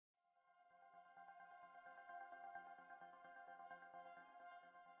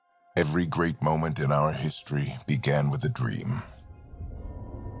Every great moment in our history began with a dream.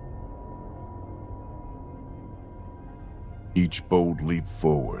 Each bold leap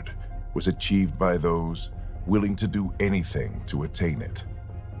forward was achieved by those willing to do anything to attain it.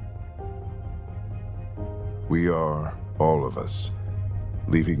 We are, all of us,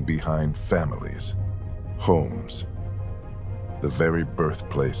 leaving behind families, homes, the very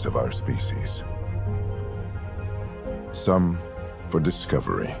birthplace of our species. Some for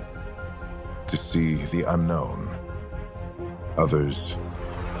discovery, to see the unknown. Others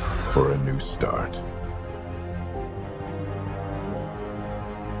for a new start.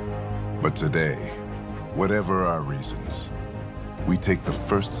 But today, whatever our reasons, we take the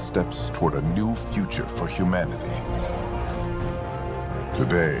first steps toward a new future for humanity.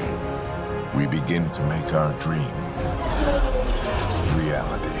 Today, we begin to make our dream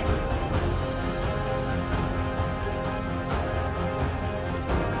reality.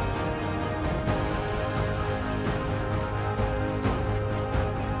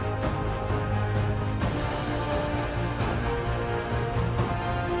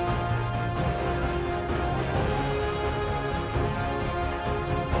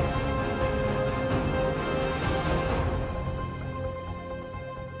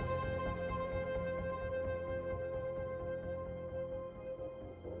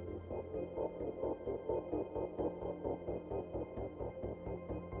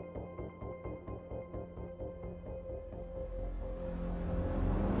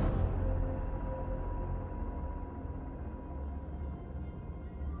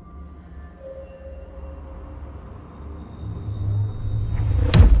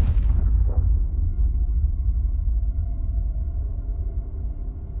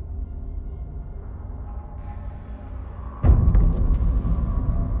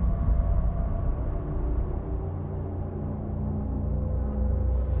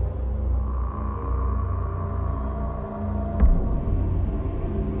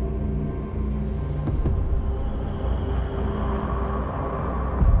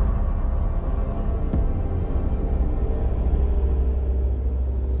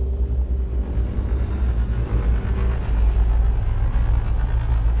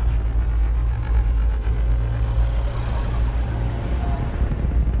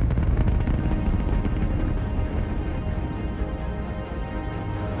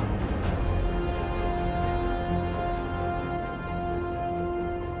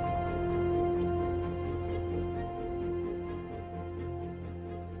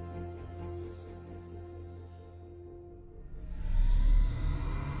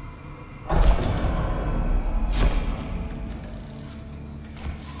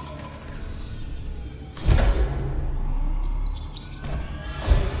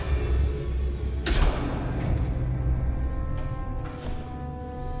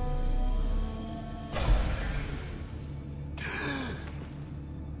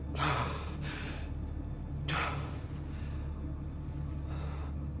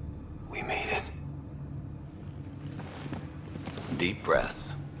 Deep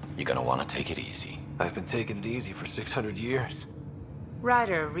breaths. You're gonna want to take it easy. I've been taking it easy for 600 years.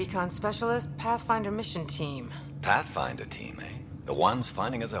 Ryder, recon specialist, Pathfinder mission team. Pathfinder team, eh? The ones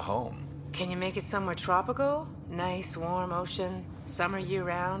finding us a home. Can you make it somewhere tropical? Nice, warm ocean, summer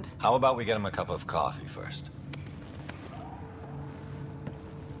year-round? How about we get them a cup of coffee first?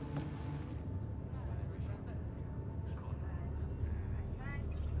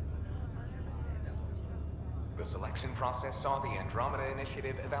 The selection process saw the Andromeda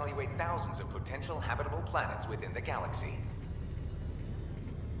Initiative evaluate thousands of potential habitable planets within the galaxy.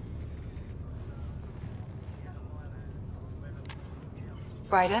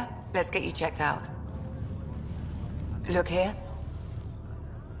 Ryder, let's get you checked out. Look here.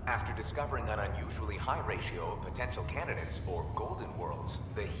 After discovering an unusually high ratio of potential candidates, or golden worlds,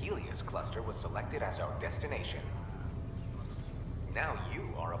 the Helios cluster was selected as our destination. Now you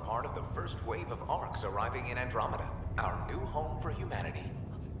are a part of the first wave of ARCs arriving in Andromeda, our new home for humanity.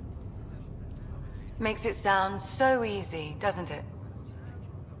 Makes it sound so easy, doesn't it?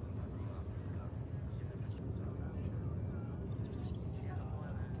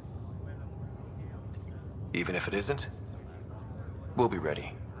 Even if it isn't, we'll be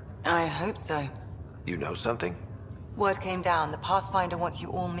ready. I hope so. You know something? Word came down. The Pathfinder wants you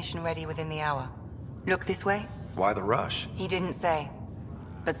all mission ready within the hour. Look this way? Why the rush? He didn't say.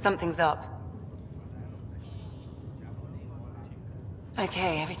 But something's up.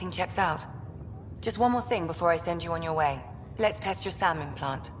 Okay, everything checks out. Just one more thing before I send you on your way. Let's test your SAM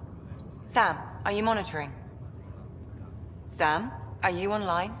implant. Sam, are you monitoring? Sam, are you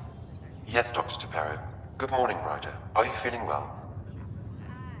online? Yes, Dr. Tapero. Good morning, Ryder. Are you feeling well?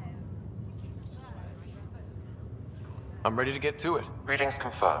 I'm ready to get to it. Readings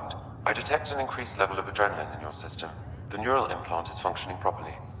confirmed. I detect an increased level of adrenaline in your system. The neural implant is functioning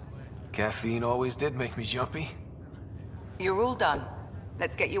properly. Caffeine always did make me jumpy. You're all done.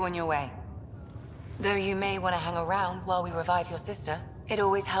 Let's get you on your way. Though you may want to hang around while we revive your sister, it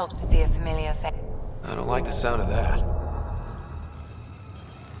always helps to see a familiar face. I don't like the sound of that.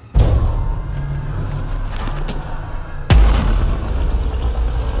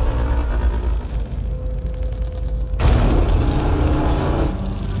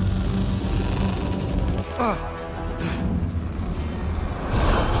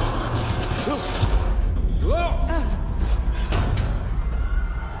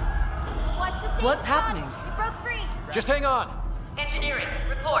 What's happening? It broke free! Just hang on! Engineering,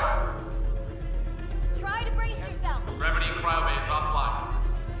 report. Try to brace yourself! Gravity cryobase offline.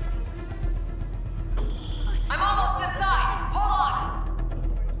 I'm almost inside. Hold on.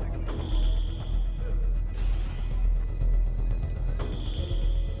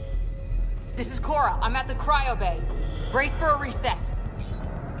 This is Cora. I'm at the cryo bay. Brace for a reset.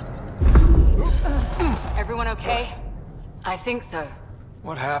 Everyone okay? I think so.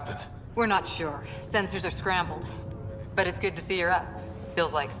 What happened? We're not sure. Sensors are scrambled. But it's good to see you're up.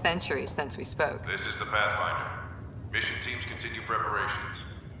 Feels like centuries since we spoke. This is the Pathfinder. Mission teams continue preparations.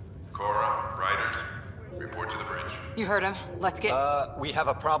 Cora, Riders, report to the bridge. You heard him. Let's get... We have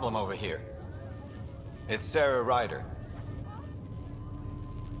a problem over here. It's Sarah Ryder.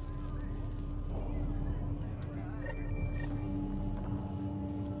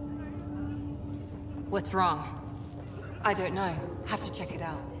 What's wrong? I don't know. Have to check it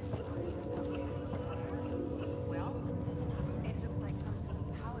out. Well, It looks like some sort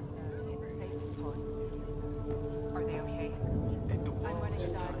of power surge hit the space pod. are they okay? The world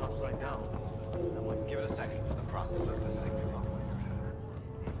just turned upside down. Give it a second for the process of listening.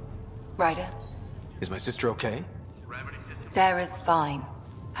 Ryder, Is my sister okay? Sarah's fine.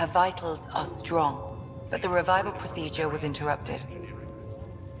 Her vitals are strong, but the revival procedure was interrupted.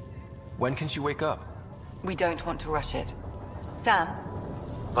 When can she wake up? We don't want to rush it. Sam,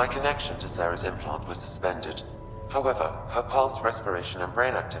 My connection to Sarah's implant was suspended. However, her pulse, respiration, and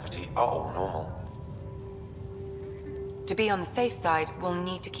brain activity are all normal. to be on the safe side, we'll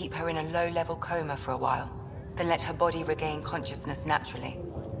need to keep her in a low-level coma for a while, then let her body regain consciousness naturally.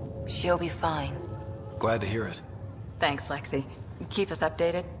 She'll be fine. Glad to hear it. Thanks, Lexi. Keep us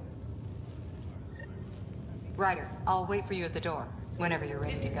updated. Ryder, I'll wait for you at the door, whenever you're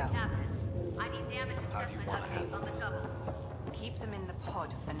ready to go. I need damage assessment updates on the double. Keep them in the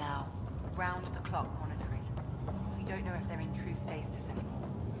pod for now. Round-the-clock monitoring. We don't know if they're in true stasis anymore.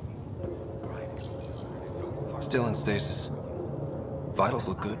 Still in stasis. Vitals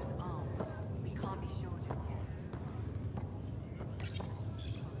look good. Arms armed. We can't be sure just yet.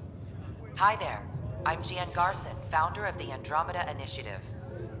 Hi there. I'm Jan Garson, founder of the Andromeda Initiative.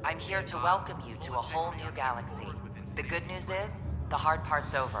 I'm here to welcome you to a whole new galaxy. The good news is, the hard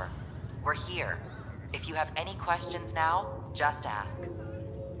part's over. We're here. If you have any questions now, just ask.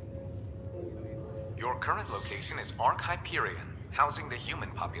 Your current location is Ark Hyperion, housing the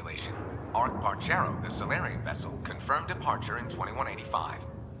human population. Ark Parchero, the Solarian vessel, confirmed departure in 2185.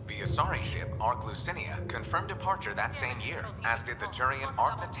 The Asari ship, Ark Lucinia, confirmed departure that same year, as did the Turian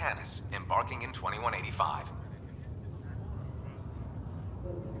Ark Natanus, embarking in 2185.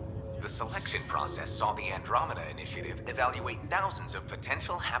 The selection process saw the Andromeda Initiative evaluate thousands of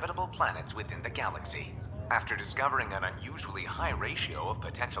potential habitable planets within the galaxy. After discovering an unusually high ratio of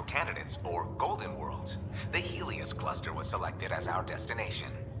potential candidates, or golden worlds, the Helios cluster was selected as our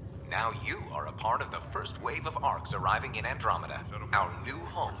destination. Now you are a part of the first wave of Arks arriving in Andromeda, our new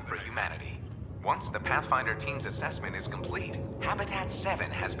home for humanity. Once the Pathfinder team's assessment is complete, Habitat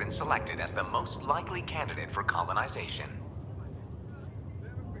 7 has been selected as the most likely candidate for colonization.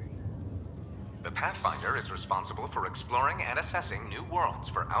 The Pathfinder is responsible for exploring and assessing new worlds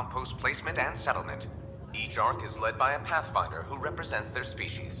for outpost placement and settlement. Each Ark is led by a Pathfinder who represents their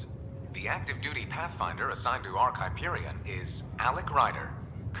species. The active duty Pathfinder assigned to Ark Hyperion is Alec Ryder.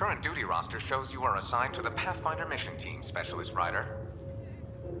 Current duty roster shows you are assigned to the Pathfinder mission team, Specialist Ryder.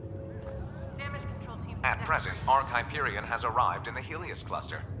 Damage control team. At present, Ark Hyperion has arrived in the Helios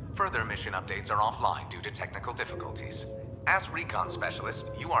cluster. Further mission updates are offline due to technical difficulties. As recon specialist,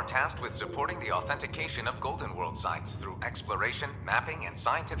 you are tasked with supporting the authentication of Golden World sites through exploration, mapping, and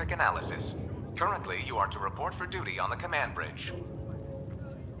scientific analysis. Currently, you are to report for duty on the command bridge.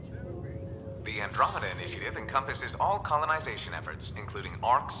 The Andromeda Initiative encompasses all colonization efforts, including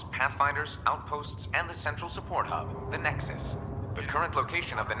Arks, Pathfinders, outposts, and the central support hub, the Nexus. The current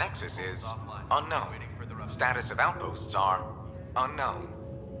location of the Nexus is unknown. Status of outposts are unknown.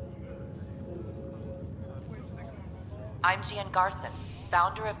 I'm Jean Garson,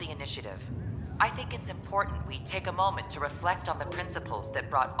 founder of the initiative. I think it's important we take a moment to reflect on the principles that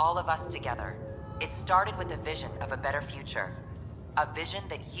brought all of us together. It started with a vision of a better future. A vision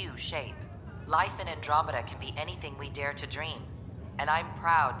that you shape. Life in Andromeda can be anything we dare to dream. And I'm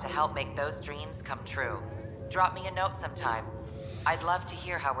proud to help make those dreams come true. Drop me a note sometime. I'd love to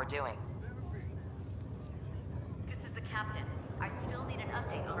hear how we're doing. This is the captain. I still need an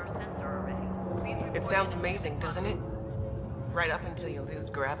update on our sensor array. Please report. It sounds amazing, doesn't it? Right up until you lose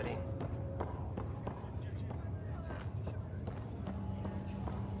gravity.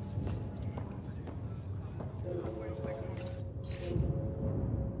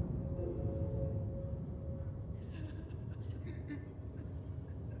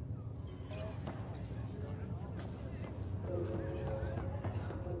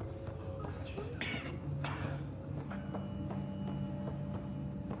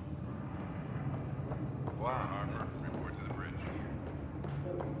 Armor, report to the bridge.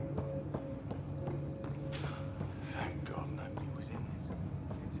 Thank God nobody was in this.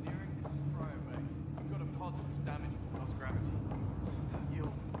 Engineering, this is Cryo Bay. We've got a pod that was damaged with lost gravity.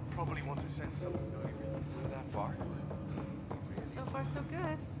 You'll probably want to send someone. No, you really flew that far? So far, so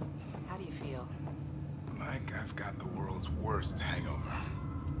good. How do you feel? Like I've got the world's worst hangover.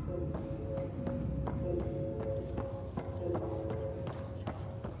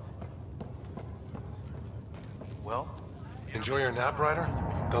 Well, enjoy your nap, Ryder?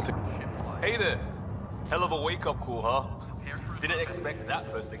 Don't think... Hey there! Hell of a wake-up call, huh? Didn't expect that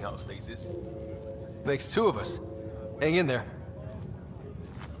first thing out of stasis. Makes two of us. Hang in there.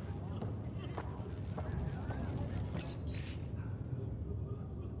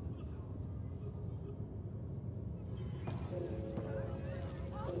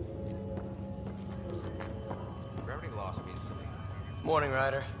 Gravity loss means something. Morning,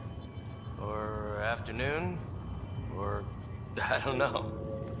 Ryder. Or afternoon. Or... I don't know.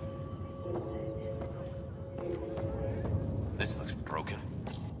 This looks broken.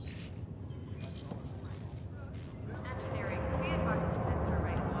 Engineering, be advised the sensor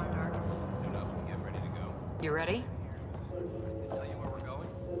array is gone dark. Soon up and get ready to go. You ready? Tell you where we're going?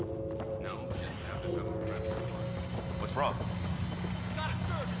 No, just have to shuttle from Raptor. What's wrong? Got a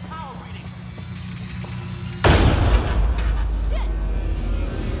surge in power reading.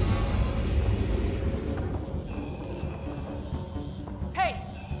 Hey,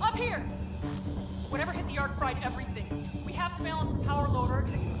 up here! Whatever hit the arc fried everything. We have to balance the power loader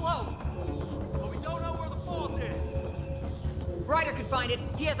and explode. But we don't know where the fault is. Ryder could find it.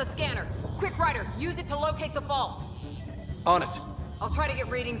 He has a scanner. Quick, Ryder, use it to locate the fault. On it. I'll try to get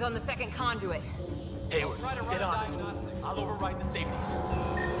readings on the second conduit. Hayward, Try to run get a on this. diagnostic. I'll override the safeties.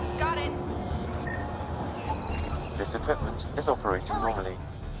 Got it. This equipment is operating normally.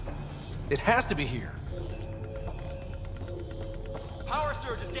 It has to be here. Power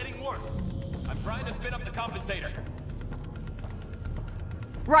surge is getting worse. I'm trying to spin up the compensator.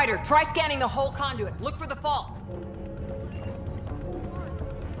 Ryder, try scanning the whole conduit. Look for the fault.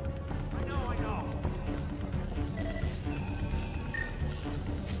 I know.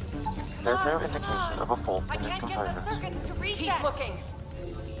 There's no indication of a fault I in this can't get the component. circuits to reset. Keep looking.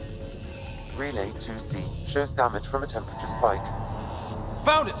 Relay 2C shows damage from a temperature spike.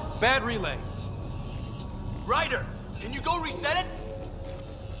 Found it! Bad relay. Ryder, can you go reset it?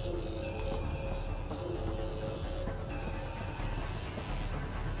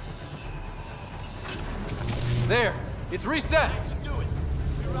 There! It's reset! Do it.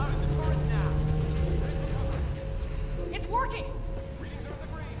 You're out in the turret now. It's working! Readings are in the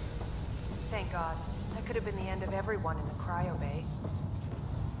green. Thank God. That could have been the end of everyone in the cryo bay.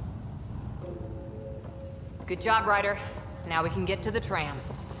 Good job, Ryder. Now we can get to the tram.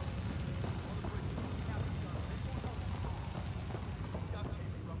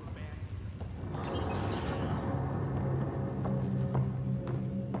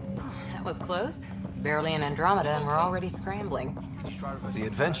 That was close. Barely in Andromeda, and we're already scrambling. The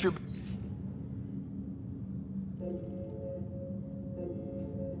adventure...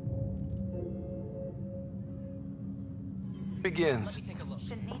 begins.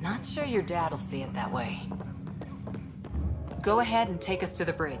 Not sure your dad'll see it that way. Go ahead and take us to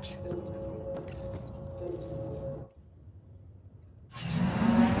the bridge.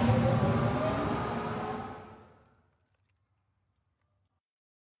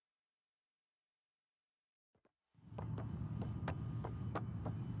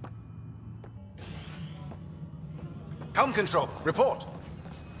 Helm control, report.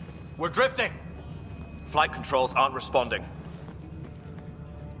 We're drifting. Flight controls aren't responding.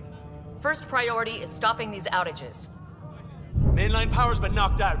 First priority is stopping these outages. Mainline power's been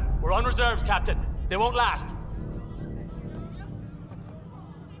knocked out. We're on reserves, Captain. They won't last.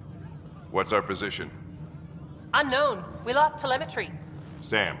 What's our position? Unknown. We lost telemetry.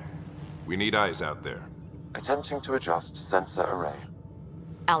 Sam, we need eyes out there. Attempting to adjust sensor array.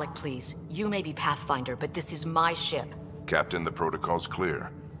 Alec, please. You may be Pathfinder, but this is my ship. Captain, the protocol's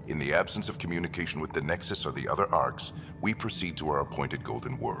clear. In the absence of communication with the Nexus or the other arcs, we proceed to our appointed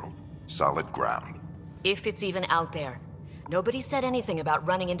Golden World. Solid ground. If it's even out there. Nobody said anything about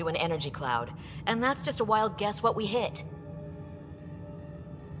running into an energy cloud, and that's just a wild guess what we hit.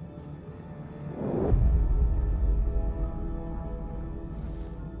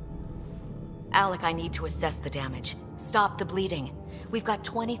 Alec, I need to assess the damage. Stop the bleeding. We've got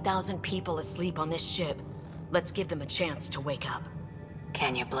 20,000 people asleep on this ship. Let's give them a chance to wake up.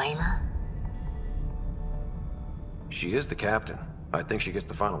 Can you blame her? She is the captain. I think she gets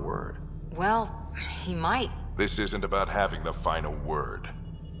the final word. Well, he might. This isn't about having the final word.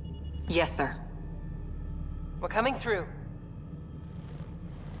 Yes, sir. We're coming through.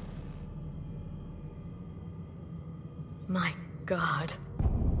 My God.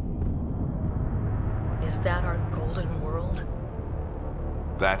 Is that our Golden World?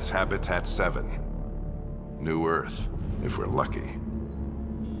 That's Habitat 7. New Earth, if we're lucky.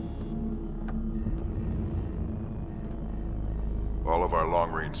 All of our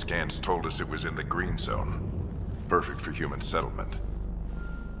long-range scans told us it was in the green zone. Perfect for human settlement.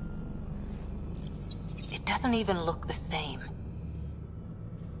 It doesn't even look the same.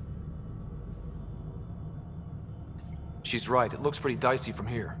 She's right. It looks pretty dicey from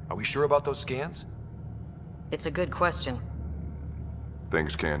here. Are we sure about those scans? It's a good question.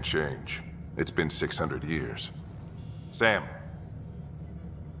 Things can change. It's been 600 years. Sam.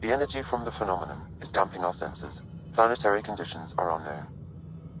 The energy from the phenomenon is damping our sensors. Planetary conditions are unknown.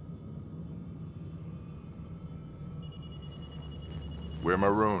 We're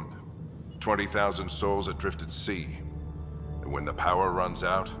marooned. 20,000 souls adrift at sea. And when the power runs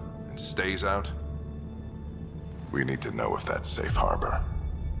out, and stays out, we need to know if that's safe harbor.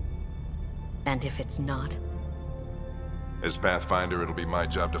 And if it's not? As Pathfinder, it'll be my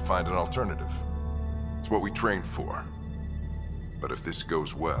job to find an alternative. It's what we trained for. But if this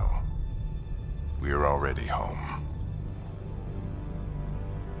goes well, we're already home.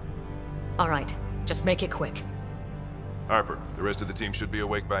 All right, just make it quick. Harper, the rest of the team should be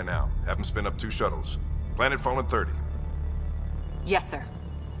awake by now. Have them spin up 2 shuttles. Planet Fallen 30. Yes, sir.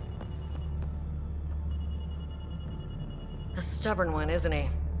 A stubborn one, isn't he?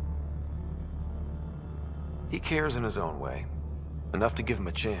 He cares in his own way. Enough to give him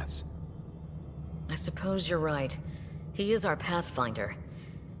a chance. I suppose you're right. He is our Pathfinder.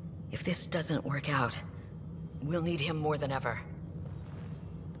 If this doesn't work out, we'll need him more than ever.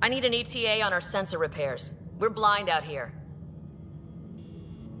 I need an ETA on our sensor repairs. We're blind out here.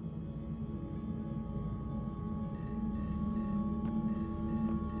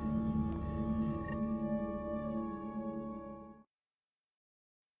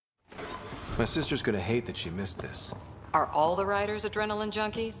 My sister's gonna hate that she missed this. Are all the riders adrenaline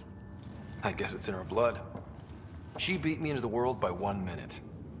junkies? I guess it's in her blood. She beat me into the world by 1 minute.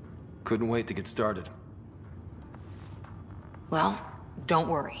 Couldn't wait to get started. Well, don't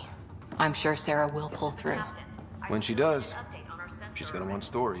worry. I'm sure Sarah will pull through. When she does, she's gonna want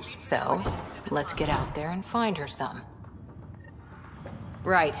stories. So, let's get out there and find her some.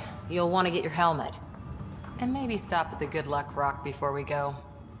 Right, you'll want to get your helmet. And maybe stop at the Good Luck Rock before we go.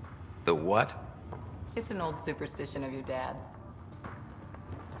 The what? It's an old superstition of your dad's.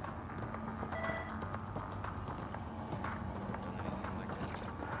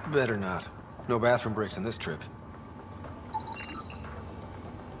 Better not. No bathroom breaks on this trip.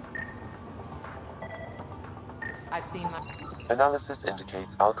 I've seen my... Analysis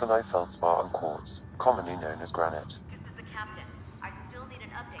indicates alkali feldspar and quartz, commonly known as granite. This is the captain. I still need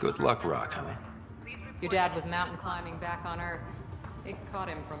an update. Good luck, Rock, huh? Your dad was mountain climbing back on Earth. It caught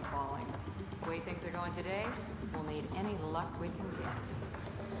him from falling. The way things are going today, we'll need any luck we can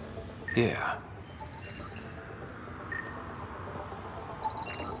get. Yeah.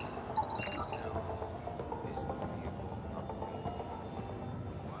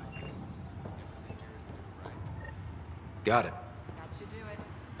 Got it. That should do it.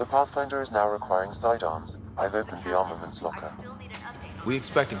 The Pathfinder is now requiring sidearms. I've opened the armaments locker. We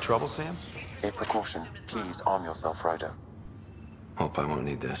expecting trouble, Sam? A precaution. Please arm yourself, Ryder. Hope I won't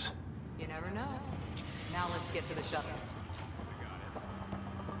need this. You never know. Now let's get to the shuttles.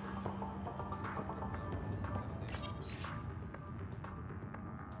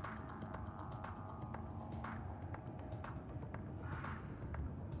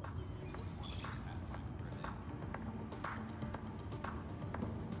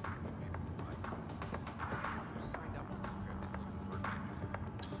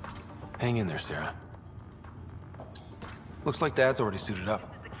 Hang in there, Sarah. Looks like Dad's already suited up.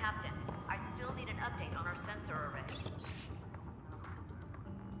 This is the captain. I still need an update on our sensor array.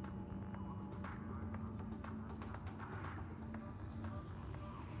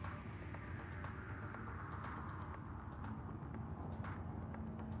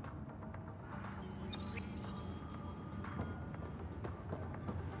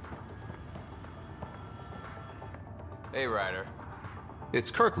 Hey, Ryder.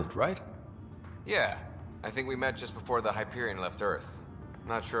 It's Kirkland, right? Yeah. I think we met just before the Hyperion left Earth.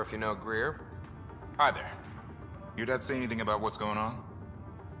 Not sure if you know Greer? Hi there. Your dad say anything about what's going on?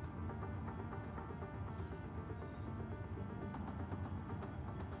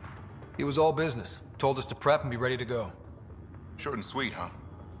 He was all business. Told us to prep and be ready to go. Short and sweet, huh?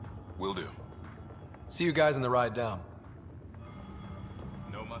 Will do. See you guys on the ride down.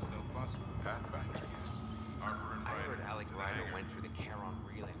 No muss, no fuss with the Pathfinder, I guess. Harper and I Ryder. heard Alec Ryder went through the Charon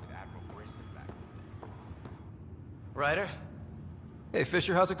relay with Admiral Brisson back. Ryder? Hey,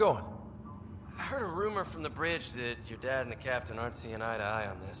 Fisher, how's it going? I heard a rumor from the bridge that your dad and the captain aren't seeing eye to eye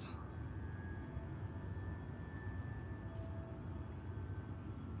on this.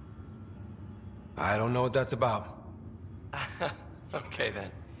 I don't know what that's about. Okay,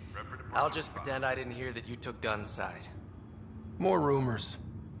 then. I'll just pretend I didn't hear that you took Dunn's side. More rumors.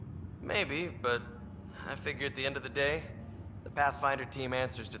 Maybe, but I figure at the end of the day, the Pathfinder team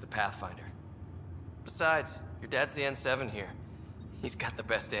answers to the Pathfinder. Besides, your dad's the N7 here. He's got the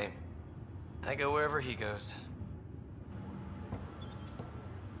best aim. I go wherever he goes.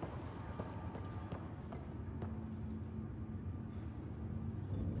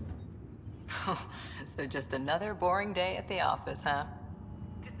 So just another boring day at the office, huh?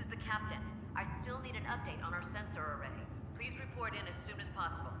 This is the captain. I still need an update on our sensor array. Please report in as soon as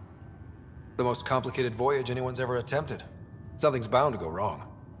possible. The most complicated voyage anyone's ever attempted. Something's bound to go wrong.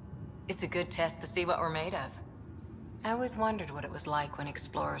 It's a good test to see what we're made of. I always wondered what it was like when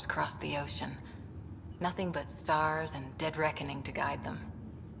explorers crossed the ocean. Nothing but stars and dead reckoning to guide them.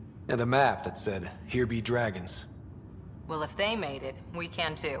 And a map that said, "Here be dragons." Well, if they made it, we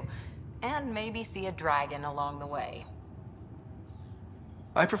can too. And maybe see a dragon along the way.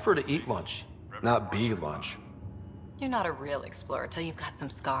 I prefer to eat lunch, not be lunch. You're not a real explorer till you've got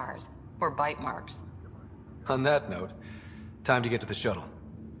some scars or bite marks. On that note, time to get to the shuttle.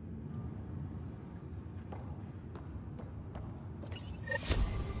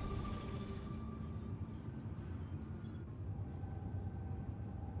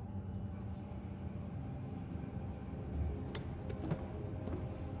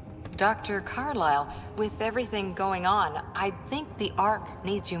 Dr. Carlyle, with everything going on, I think the Ark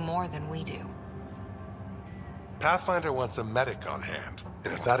needs you more than we do. Pathfinder wants a medic on hand,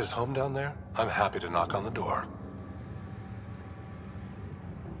 and if that is home down there, I'm happy to knock on the door.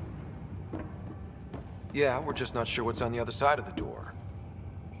 Yeah, we're just not sure what's on the other side of the door.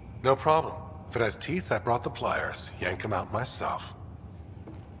 No problem. If it has teeth, I brought the pliers. Yank them out myself.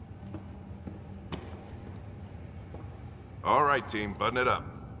 All right, team, button it up.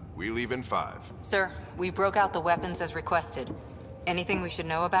 We leave in 5. Sir, we broke out the weapons as requested. Anything we should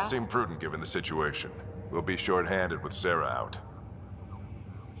know about? Seemed prudent given the situation. We'll be short-handed with Sarah out.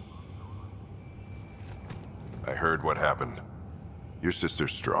 I heard what happened. Your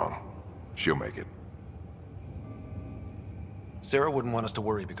sister's strong. She'll make it. Sarah wouldn't want us to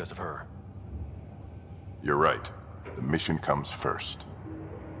worry because of her. You're right. The mission comes first.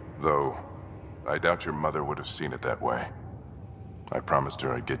 Though, I doubt your mother would have seen it that way. I promised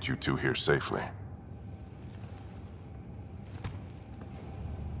her I'd get you two here safely.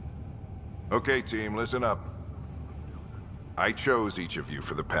 Okay, team, listen up. I chose each of you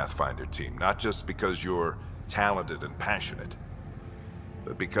for the Pathfinder team, not just because you're talented and passionate,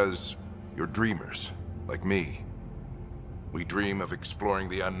 but because you're dreamers, like me. We dream of exploring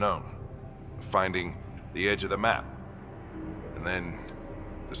the unknown, of finding the edge of the map, and then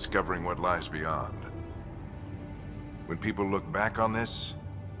discovering what lies beyond. When people look back on this,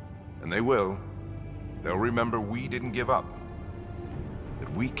 and they will, they'll remember we didn't give up. That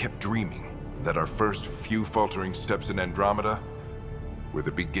we kept dreaming, that our first few faltering steps in Andromeda were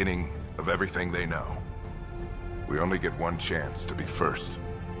the beginning of everything they know. We only get one chance to be first.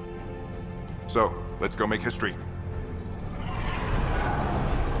 So, let's go make history.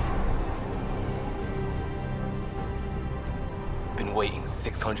 Been waiting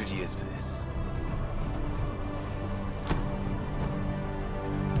 600 years for this.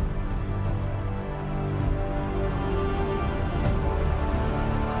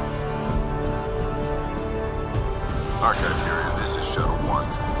 Archive period, this is Shuttle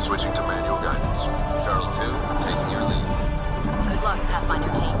 1, switching to manual guidance. Shuttle 2, taking your lead. Good luck,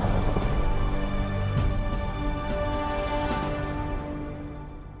 Pathfinder team.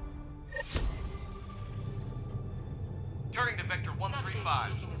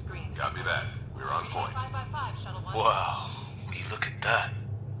 5. Copy that. We're on point. Wow. Will you look at that?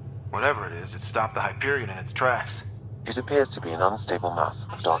 Whatever it is, it stopped the Hyperion in its tracks. It appears to be an unstable mass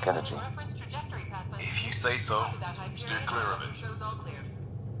of dark energy. If you say so, steer clear of it.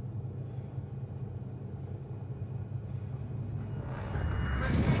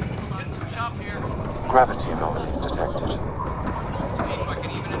 Getting some chop here. Gravity anomalies detected. See if I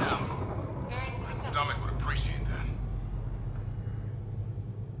can even it out. My stomach would appreciate that.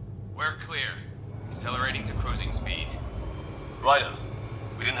 We're clear. Accelerating to cruising speed. Ryder,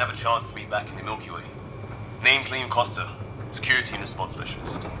 we didn't have a chance to meet back in the Milky Way. Name's Liam Costa, Security and Response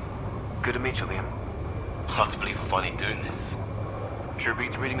Specialist. Good to meet you, Liam. Hard to believe we're finally doing this. Sure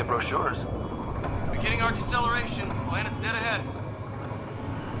beats reading the brochures. Beginning our deceleration. Planet's dead ahead.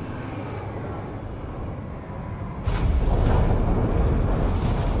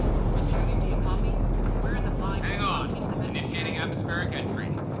 Hang on. Initiating atmospheric entry.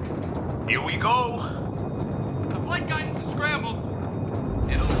 Here we go! The flight guidance is scrambled.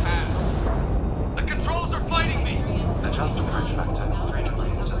 It'll pass. The controls are fighting me. Adjust approach factor 3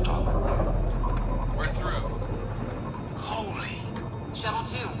 degrees to stop. We're through. Holy... Shuttle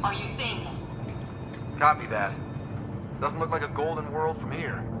 2, are you seeing this? Copy that. Doesn't look like a golden world from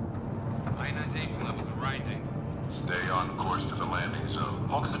here. Ionization levels are rising. Stay on course to the landing zone.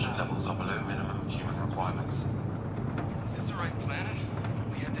 Oxygen levels are below minimum human requirements. Is this the right planet?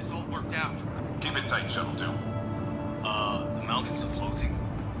 We had this all worked out. Keep it tight, Shuttle 2. The mountains are floating.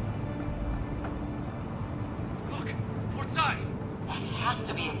 Look, port side. That has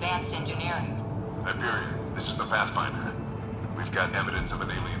to be advanced engineering. Hyperion, this is the Pathfinder. We've got evidence of an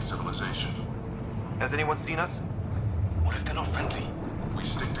alien civilization. Has anyone seen us? What if they're not friendly? We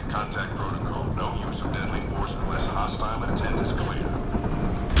stick to contact protocol. No use of deadly force unless hostile intent is clear.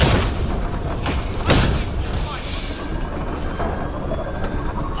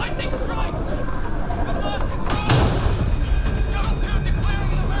 Lightning strike! We lost control! Shuttle 2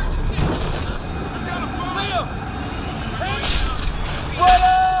 declaring an emergency! I've got a phone! Leo! Hey! What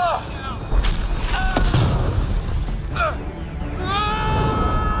up?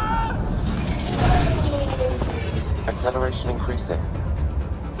 Acceleration increasing.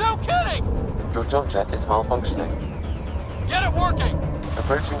 No kidding! Your jump jet is malfunctioning. Get it working!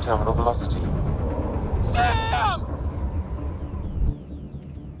 Approaching terminal velocity. Sam!